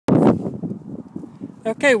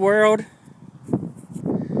Okay, world.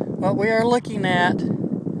 What we are looking at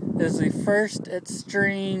is the first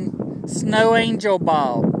extreme snow angel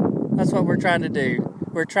ball. That's what we're trying to do.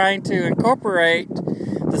 We're trying to incorporate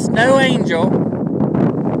the snow angel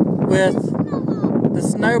with the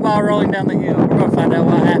snowball rolling down the hill. We're going to find out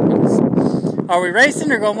what happens. Are we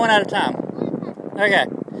racing or going one at a time? Okay.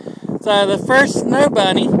 So the first snow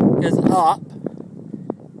bunny is up.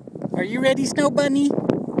 Are you ready, snow bunny?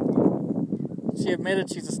 She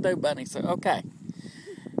admitted she's a snow bunny, so okay.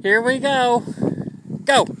 Here we go.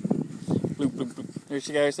 Go! Bloop, bloop, bloop. There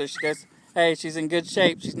she goes, there she goes. Hey, she's in good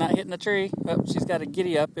shape. She's not hitting the tree. Oh, she's got a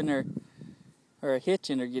giddy up in her, or a hitch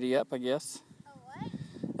in her giddy up, I guess. A what?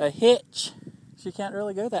 A hitch. She can't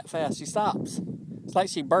really go that fast. She stops. It's like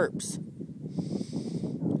she burps.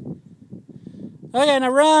 Okay, now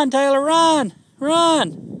run, Taylor, run! Run!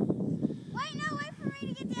 Wait, no, wait for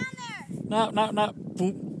me to get down there. No.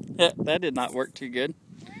 Yeah, that did not work too good.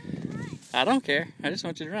 I don't care. I just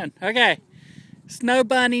want you to run. Okay. Snow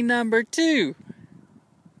bunny number 2.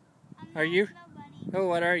 Are you? Snow bunny. Oh,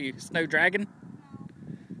 what are you? Snow dragon?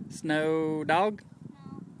 No. Snow dog?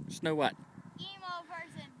 No. Snow what? Emo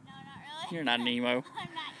person. No, not really. You're not an emo. I'm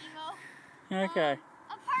not emo. Okay.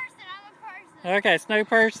 A person. I'm a person. Okay, snow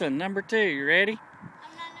person number 2. You ready?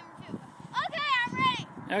 I'm not number 2. Okay, I'm ready.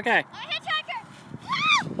 Okay. I'm a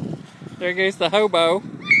hitchhiker. Woo! There goes the hobo.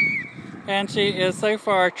 And she is so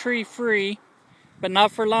far tree free, but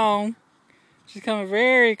not for long. She's coming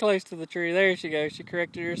very close to the tree. There she goes. She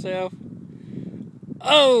corrected herself.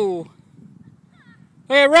 Oh!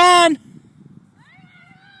 Okay, run!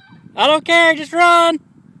 I don't care, just run!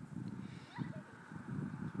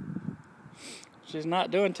 She's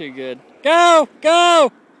not doing too good. Go!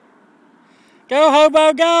 Go! Go,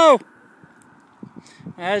 hobo, go!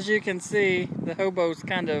 As you can see, the hobo's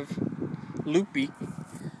kind of loopy.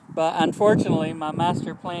 But unfortunately, my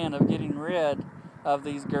master plan of getting rid of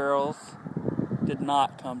these girls did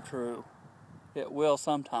not come true. It will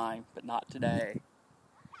sometime, but not today.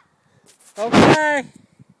 Okay.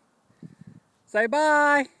 Say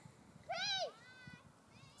bye.